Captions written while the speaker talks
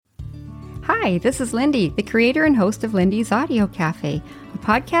Hi, this is Lindy, the creator and host of Lindy's Audio Cafe, a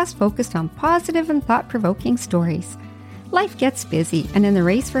podcast focused on positive and thought-provoking stories. Life gets busy, and in the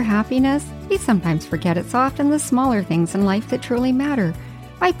race for happiness, we sometimes forget it's often the smaller things in life that truly matter.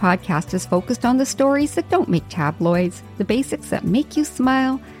 My podcast is focused on the stories that don't make tabloids, the basics that make you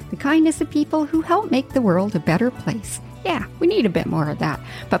smile, the kindness of people who help make the world a better place. Yeah, we need a bit more of that.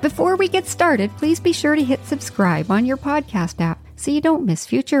 But before we get started, please be sure to hit subscribe on your podcast app so you don't miss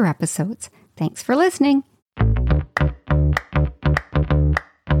future episodes. Thanks for listening.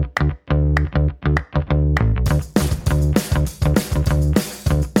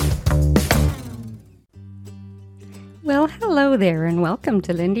 Well, hello there and welcome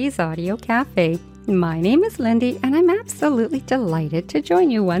to Lindy's Audio Cafe. My name is Lindy and I'm absolutely delighted to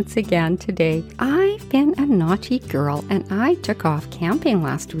join you once again today. I've been a naughty girl and I took off camping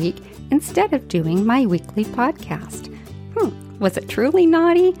last week instead of doing my weekly podcast. Was it truly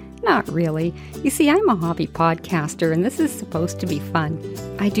naughty? Not really. You see, I'm a hobby podcaster and this is supposed to be fun.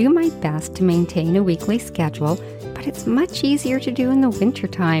 I do my best to maintain a weekly schedule, but it's much easier to do in the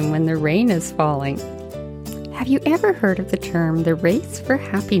wintertime when the rain is falling. Have you ever heard of the term, the race for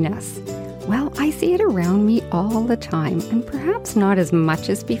happiness? Well, I see it around me all the time, and perhaps not as much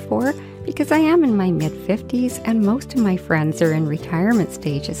as before, because I am in my mid-50s and most of my friends are in retirement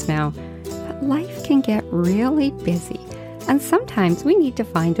stages now. But life can get really busy, and sometimes we need to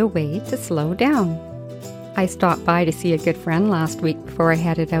find a way to slow down. I stopped by to see a good friend last week before I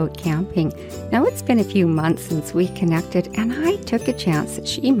headed out camping. Now, it's been a few months since we connected, and I took a chance that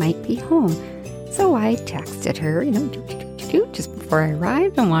she might be home. So I texted her, just before I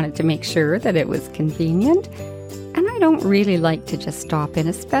arrived and wanted to make sure that it was convenient. And I don't really like to just stop in,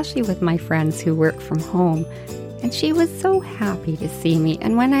 especially with my friends who work from home. And she was so happy to see me.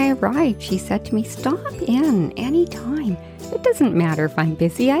 And when I arrived, she said to me, "Stop in anytime. It doesn't matter if I'm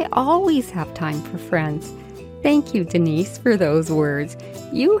busy. I always have time for friends." Thank you, Denise, for those words.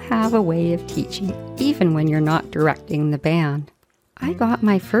 You have a way of teaching, even when you're not directing the band. I got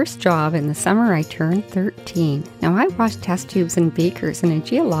my first job in the summer I turned 13. Now, I washed test tubes and beakers in a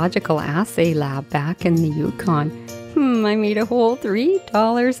geological assay lab back in the Yukon. I made a whole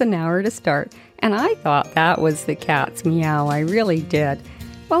 $3 an hour to start, and I thought that was the cat's meow. I really did.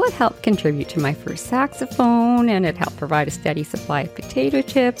 Well, it helped contribute to my first saxophone, and it helped provide a steady supply of potato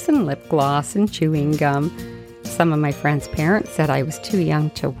chips and lip gloss and chewing gum. Some of my friends' parents said I was too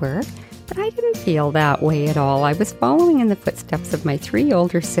young to work, but I didn't feel that way at all. I was following in the footsteps of my 3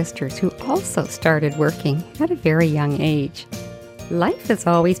 older sisters who also started working at a very young age. Life has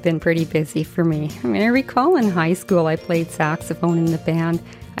always been pretty busy for me. I recall in high school I played saxophone in the band.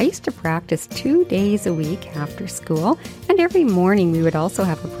 I used to practice 2 days a week after school, and every morning we would also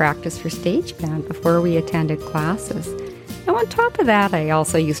have a practice for stage band before we attended classes. Now, on top of that, I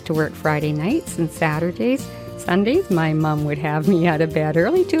also used to work Friday nights and Saturdays. Sundays, my mom would have me out of bed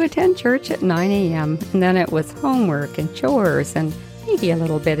early to attend church at 9 a.m. And then it was homework and chores and maybe a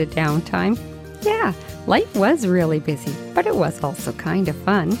little bit of downtime. Yeah, life was really busy, but it was also kind of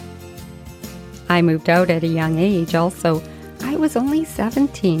fun. I moved out at a young age also. I was only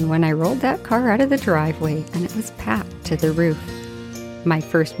 17 when I rolled that car out of the driveway and it was packed to the roof. My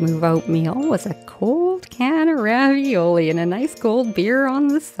first move-out meal was a cold can of ravioli and a nice cold beer on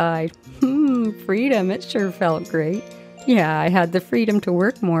the side. Freedom, it sure felt great. Yeah, I had the freedom to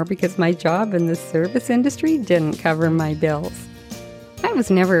work more because my job in the service industry didn't cover my bills. I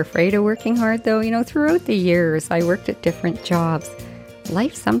was never afraid of working hard though. Throughout the years, I worked at different jobs.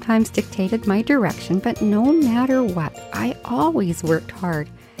 Life sometimes dictated my direction, but no matter what, I always worked hard.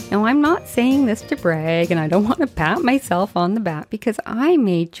 Now, I'm not saying this to brag, and I don't want to pat myself on the back because I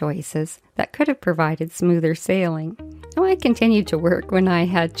made choices that could have provided smoother sailing. Now, I continued to work when I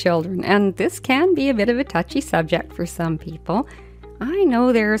had children, and this can be a bit of a touchy subject for some people. I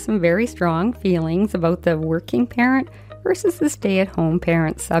know there are some very strong feelings about the working parent versus the stay-at-home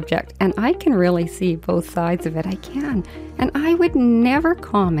parent subject, and I can really see both sides of it. I can, and I would never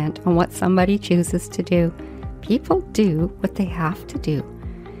comment on what somebody chooses to do. People do what they have to do.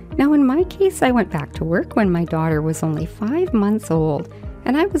 Now, in my case, I went back to work when my daughter was only 5 months old,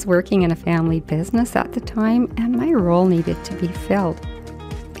 and I was working in a family business at the time, and my role needed to be filled.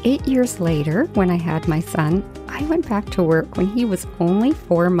 8 years later, when I had my son, I went back to work when he was only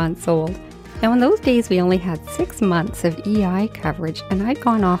 4 months old. Now, in those days, we only had 6 months of EI coverage, and I'd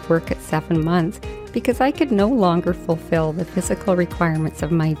gone off work at 7 months because I could no longer fulfill the physical requirements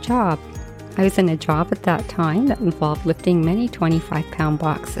of my job. I was in a job at that time that involved lifting many 25-pound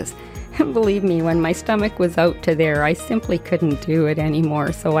boxes. And believe me, when my stomach was out to there, I simply couldn't do it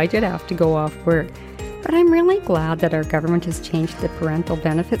anymore, so I did have to go off work. But I'm really glad that our government has changed the parental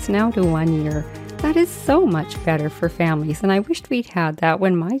benefits now to 1 year. That is so much better for families, and I wished we'd had that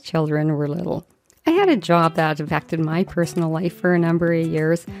when my children were little. I had a job that affected my personal life for a number of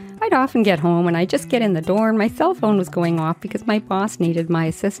years. I'd often get home and I'd just get in the door and my cell phone was going off because my boss needed my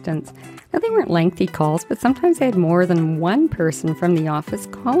assistance. Now, they weren't lengthy calls, but sometimes I had more than one person from the office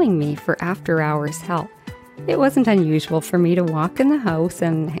calling me for after-hours help. It wasn't unusual for me to walk in the house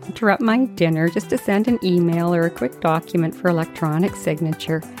and interrupt my dinner just to send an email or a quick document for electronic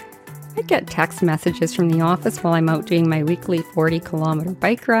signature. I'd get text messages from the office while I'm out doing my weekly 40-kilometer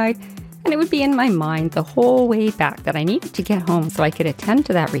bike ride, and it would be in my mind the whole way back that I needed to get home so I could attend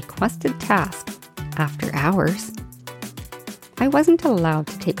to that requested task after hours. I wasn't allowed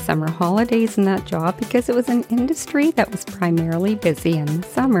to take summer holidays in that job because it was an industry that was primarily busy in the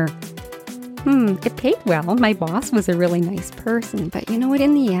summer. It paid well. My boss was a really nice person, but you know what,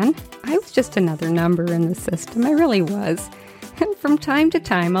 in the end, I was just another number in the system. I really was. And from time to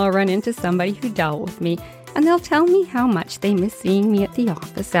time, I'll run into somebody who dealt with me, and they'll tell me how much they miss seeing me at the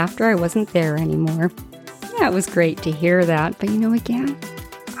office after I wasn't there anymore. Yeah, it was great to hear that, but you know, again,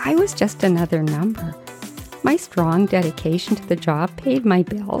 I was just another number. My strong dedication to the job paid my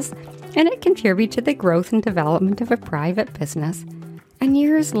bills, and it contributed to the growth and development of a private business. And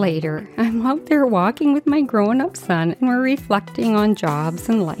years later, I'm out there walking with my grown-up son, and we're reflecting on jobs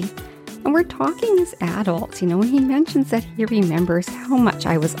and life. And we're talking as adults, and he mentions that he remembers how much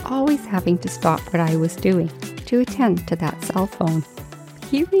I was always having to stop what I was doing to attend to that cell phone.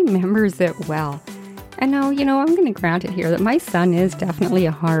 He remembers it well. And now, I'm going to grant it here that my son is definitely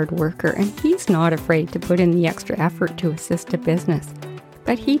a hard worker, and he's not afraid to put in the extra effort to assist a business.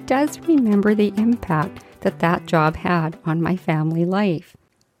 But he does remember the impact that job had on my family life.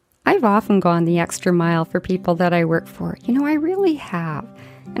 I've often gone the extra mile for people that I work for. I really have.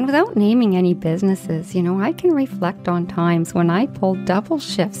 And without naming any businesses, I can reflect on times when I pulled double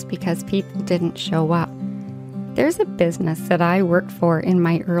shifts because people didn't show up. There's a business that I worked for in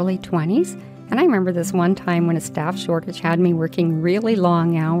my early 20s, and I remember this one time when a staff shortage had me working really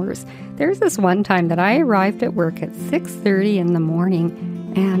long hours. There's this one time that I arrived at work at 6:30 in the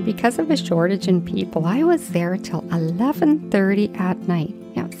morning, and because of a shortage in people, I was there till 11:30 at night.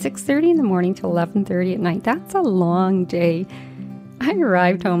 6:30 in the morning till 11:30 at night. That's a long day. I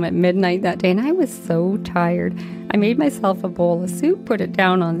arrived home at midnight that day and I was so tired. I made myself a bowl of soup, put it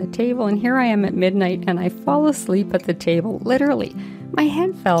down on the table, and here I am at midnight and I fall asleep at the table. Literally, my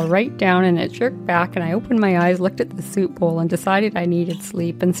head fell right down and it jerked back and I opened my eyes, looked at the soup bowl and decided I needed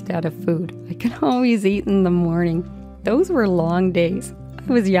sleep instead of food. I can always eat in the morning. Those were long days.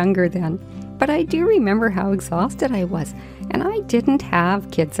 I was younger then, but I do remember how exhausted I was, and I didn't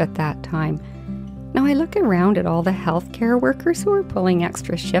have kids at that time. Now, I look around at all the healthcare workers who are pulling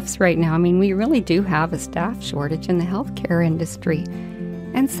extra shifts right now. We really do have a staff shortage in the healthcare industry.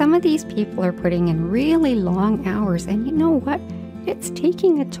 And some of these people are putting in really long hours. And you know what? It's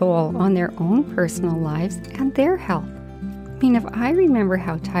taking a toll on their own personal lives and their health. If I remember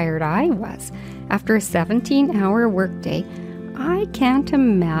how tired I was after a 17-hour workday, I can't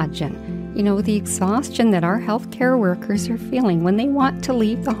imagine, the exhaustion that our healthcare workers are feeling when they want to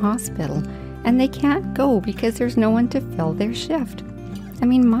leave the hospital. And they can't go because there's no one to fill their shift.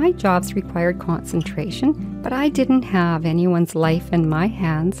 My jobs required concentration, but I didn't have anyone's life in my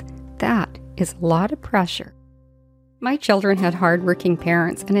hands. That is a lot of pressure. My children had hardworking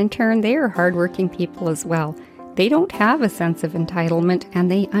parents, and in turn, they are hardworking people as well. They don't have a sense of entitlement,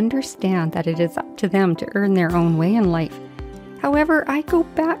 and they understand that it is up to them to earn their own way in life. However, I go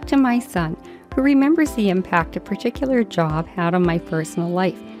back to my son, who remembers the impact a particular job had on my personal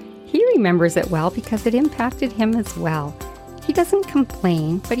life. He remembers it well because it impacted him as well. He doesn't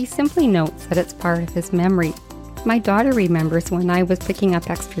complain, but he simply notes that it's part of his memory. My daughter remembers when I was picking up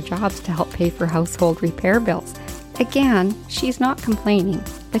extra jobs to help pay for household repair bills. Again, she's not complaining,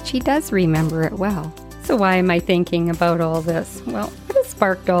 but she does remember it well. So why am I thinking about all this? Well, what has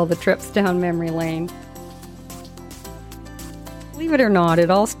sparked all the trips down memory lane? Believe it or not,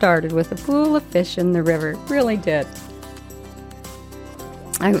 it all started with a pool of fish in the river. It really did.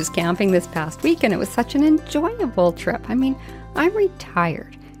 I was camping this past week and it was such an enjoyable trip. I'm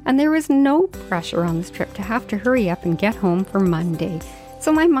retired and there was no pressure on this trip to have to hurry up and get home for Monday.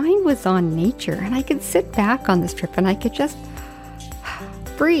 So my mind was on nature and I could sit back on this trip and I could just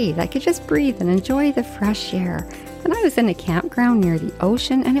breathe. I could just breathe and enjoy the fresh air. And I was in a campground near the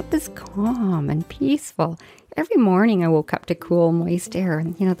ocean and it was calm and peaceful. Every morning I woke up to cool, moist air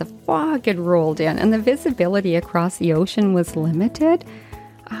and, the fog had rolled in and the visibility across the ocean was limited.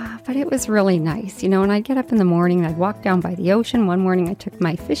 But it was really nice, and I'd get up in the morning and I'd walk down by the ocean. One morning I took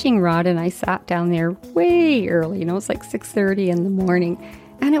my fishing rod and I sat down there way early, it's like 6:30 in the morning.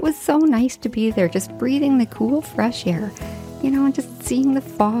 And it was so nice to be there, just breathing the cool, fresh air, and just seeing the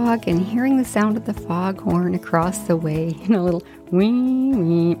fog and hearing the sound of the foghorn across the way, a little wee,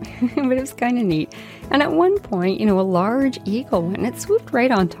 wee. But it was kind of neat. And at one point, a large eagle went and it swooped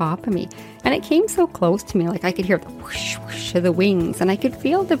right on top of me. And it came so close to me, like I could hear the whoosh, whoosh of the wings, and I could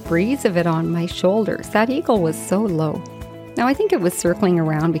feel the breeze of it on my shoulders. That eagle was so low. Now, I think it was circling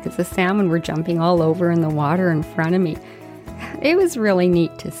around because the salmon were jumping all over in the water in front of me. It was really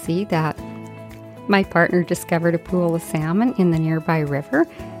neat to see that. My partner discovered a pool of salmon in the nearby river,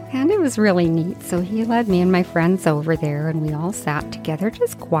 and it was really neat. So he led me and my friends over there, and we all sat together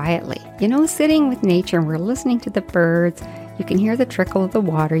just quietly, sitting with nature, and we're listening to the birds. You can hear the trickle of the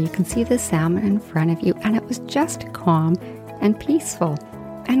water. You can see the salmon in front of you, and it was just calm and peaceful.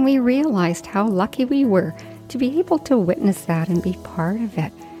 And we realized how lucky we were to be able to witness that and be part of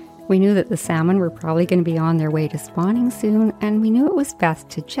it. We knew that the salmon were probably going to be on their way to spawning soon, and we knew it was best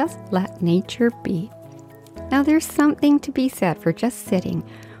to just let nature be. Now, there's something to be said for just sitting,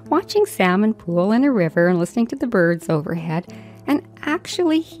 watching salmon pool in a river and listening to the birds overhead, and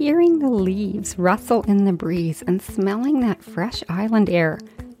actually hearing the leaves rustle in the breeze and smelling that fresh island air.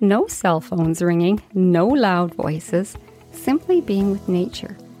 No cell phones ringing, no loud voices, simply being with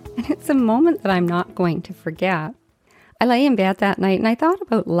nature. And it's a moment that I'm not going to forget. I lay in bed that night and I thought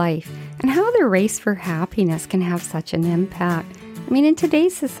about life and how the race for happiness can have such an impact. In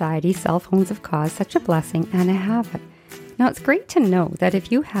today's society, cell phones have caused such a blessing and a havoc. Now, it's great to know that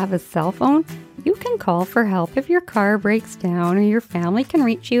if you have a cell phone, you can call for help if your car breaks down or your family can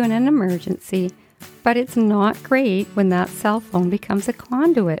reach you in an emergency. But it's not great when that cell phone becomes a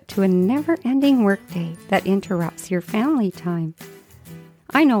conduit to a never-ending workday that interrupts your family time.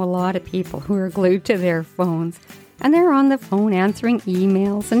 I know a lot of people who are glued to their phones, and they're on the phone answering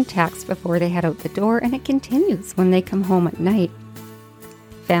emails and texts before they head out the door, and it continues when they come home at night.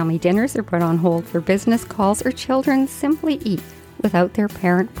 Family dinners are put on hold for business calls, or children simply eat without their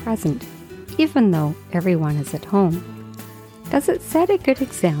parent present, even though everyone is at home. Does it set a good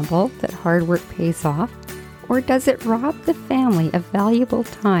example that hard work pays off, or does it rob the family of valuable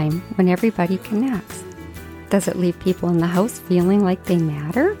time when everybody connects? Does it leave people in the house feeling like they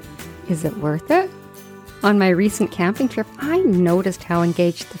matter? Is it worth it? On my recent camping trip, I noticed how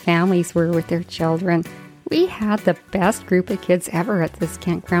engaged the families were with their children. We had the best group of kids ever at this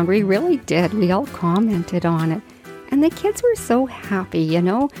campground. We really did. We all commented on it. And the kids were so happy,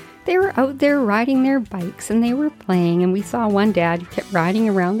 They were out there riding their bikes and they were playing. And we saw one dad who kept riding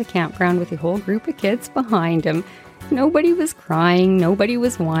around the campground with a whole group of kids behind him. Nobody was crying, nobody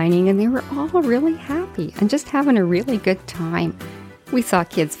was whining, and they were all really happy and just having a really good time. We saw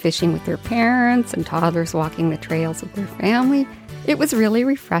kids fishing with their parents and toddlers walking the trails with their family. It was really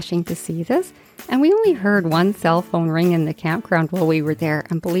refreshing to see this, and we only heard one cell phone ring in the campground while we were there,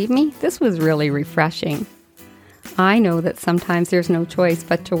 and believe me, this was really refreshing. I know that sometimes there's no choice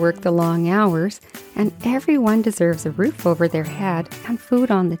but to work the long hours, and everyone deserves a roof over their head and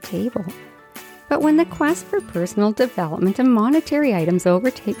food on the table. But when the quest for personal development and monetary items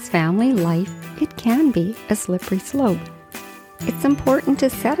overtakes family life, it can be a slippery slope. It's important to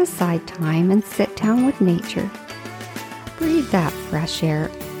set aside time and sit down with nature. Breathe that fresh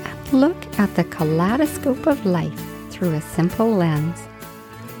air and look at the kaleidoscope of life through a simple lens.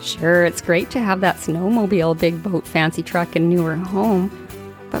 Sure, it's great to have that snowmobile, big boat, fancy truck, and newer home,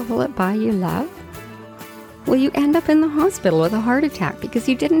 but will it buy you love? Will you end up in the hospital with a heart attack because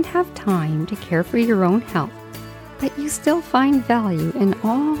you didn't have time to care for your own health, but you still find value in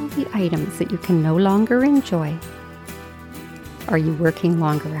all the items that you can no longer enjoy? Are you working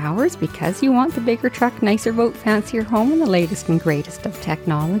longer hours because you want the bigger truck, nicer boat, fancier home, and the latest and greatest of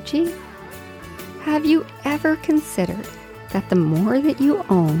technology? Have you ever considered that the more that you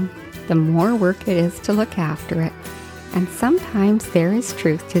own, the more work it is to look after it? And sometimes there is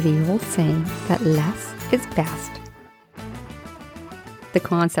truth to the old saying that less is best. The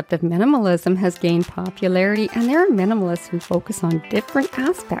concept of minimalism has gained popularity, and there are minimalists who focus on different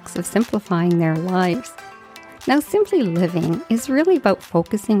aspects of simplifying their lives. Now, simply living is really about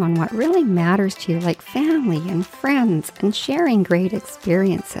focusing on what really matters to you, like family and friends, and sharing great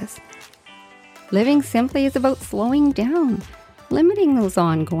experiences. Living simply is about slowing down, limiting those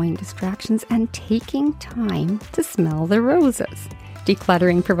ongoing distractions, and taking time to smell the roses.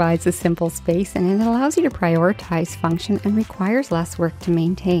 Decluttering provides a simple space, and it allows you to prioritize function and requires less work to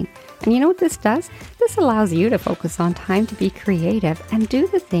maintain. And you know what this does? This allows you to focus on time to be creative and do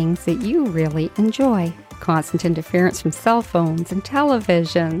the things that you really enjoy. constant interference from cell phones and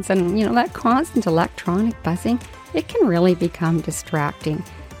televisions and, that constant electronic buzzing, it can really become distracting.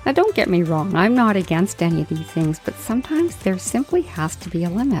 Now, don't get me wrong, I'm not against any of these things, but sometimes there simply has to be a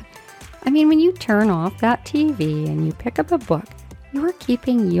limit. I mean, when you turn off that TV and you pick up a book, you're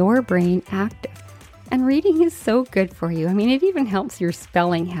keeping your brain active. And reading is so good for you. I mean, it even helps your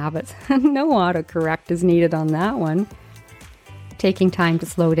spelling habits. No autocorrect is needed on that one. Taking time to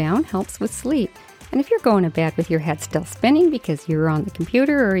slow down helps with sleep. And if you're going to bed with your head still spinning because you're on the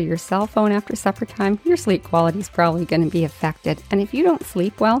computer or your cell phone after supper time, your sleep quality is probably going to be affected. And if you don't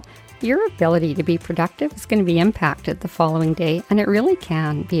sleep well, your ability to be productive is going to be impacted the following day, and it really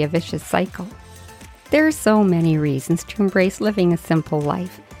can be a vicious cycle. There are so many reasons to embrace living a simple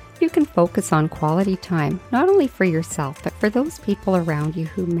life. You can focus on quality time, not only for yourself, but for those people around you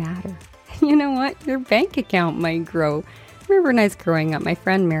who matter. You know what? Your bank account might grow. Remember when I was growing up, my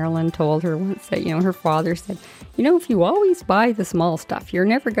friend Marilyn told her once that, her father said, if you always buy the small stuff, you're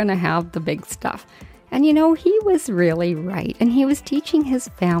never going to have the big stuff. And he was really right. And he was teaching his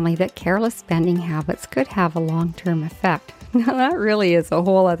family that careless spending habits could have a long-term effect. Now, that really is a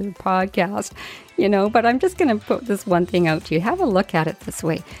whole other podcast, but I'm just going to put this one thing out to you. Have a look at it this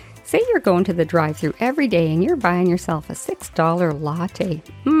way. Say you're going to the drive-thru every day and you're buying yourself a $6 latte.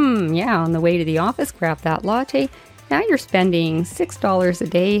 On the way to the office, grab that latte. Now you're spending $6 a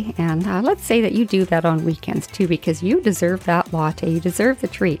day, and let's say that you do that on weekends too, because you deserve that latte. You deserve the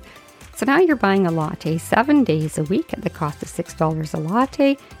treat. So now you're buying a latte 7 days a week at the cost of $6 a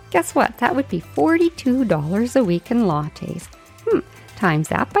latte. Guess what? That would be $42 a week in lattes. Times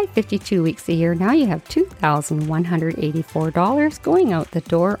that by 52 weeks a year. Now you have $2,184 going out the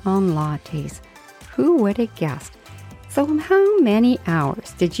door on lattes. Who would have guessed? So how many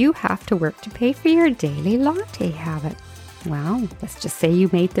hours did you have to work to pay for your daily latte habit? Well, let's just say you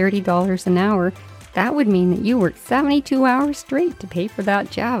made $30 an hour. That would mean that you worked 72 hours straight to pay for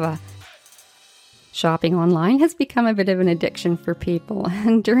that Java. Shopping online has become a bit of an addiction for people,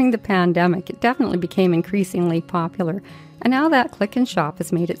 and during the pandemic, it definitely became increasingly popular. And now that click and shop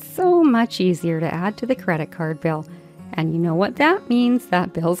has made it so much easier to add to the credit card bill. And you know what that means?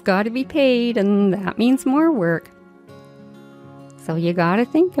 That bill's got to be paid, and that means more work. So you got to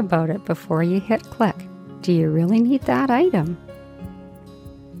think about it before you hit click. Do you really need that item?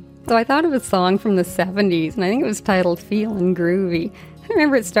 So I thought of a song from the 70s, and I think it was titled Feelin' Groovy. I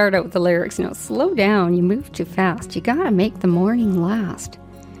remember it started out with the lyrics, slow down, you move too fast, you gotta make the morning last.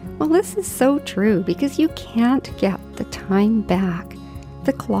 Well, this is so true because you can't get the time back.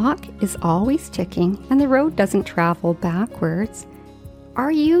 The clock is always ticking and the road doesn't travel backwards.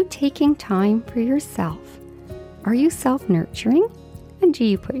 Are you taking time for yourself? Are you self-nurturing? And do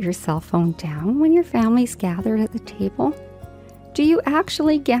you put your cell phone down when your family's gathered at the table? Do you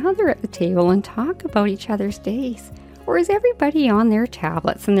actually gather at the table and talk about each other's days? Or is everybody on their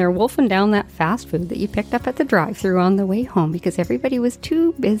tablets and they're wolfing down that fast food that you picked up at the drive-thru on the way home because everybody was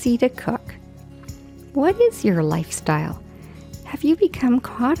too busy to cook? What is your lifestyle? Have you become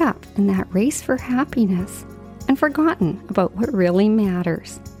caught up in that race for happiness and forgotten about what really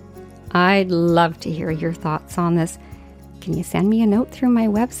matters? I'd love to hear your thoughts on this. Can you send me a note through my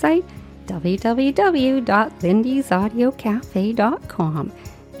website, www.lindysaudiocafe.com?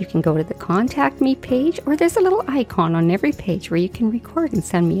 You can go to the Contact Me page, or there's a little icon on every page where you can record and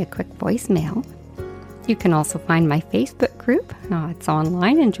send me a quick voicemail. You can also find my Facebook group. It's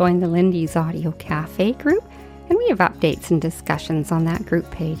online, and join the Lindy's Audio Cafe group. And we have updates and discussions on that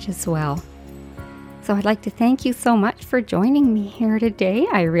group page as well. So I'd like to thank you so much for joining me here today.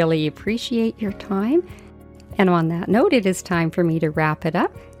 I really appreciate your time. And on that note, it is time for me to wrap it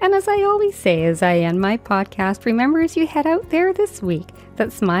up. And as I always say as I end my podcast, remember as you head out there this week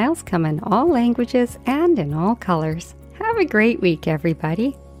that smiles come in all languages and in all colors. Have a great week,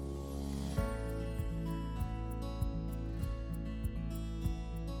 everybody.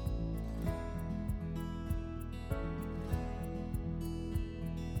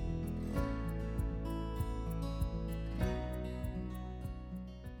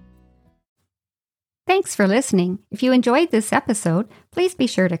 Thanks for listening. If you enjoyed this episode, please be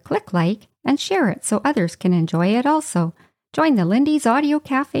sure to click like and share it so others can enjoy it also. Join the Lindy's Audio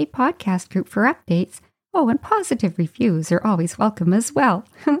Cafe podcast group for updates. Oh, and positive reviews are always welcome as well.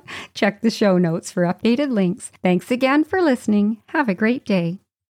 Check the show notes for updated links. Thanks again for listening. Have a great day.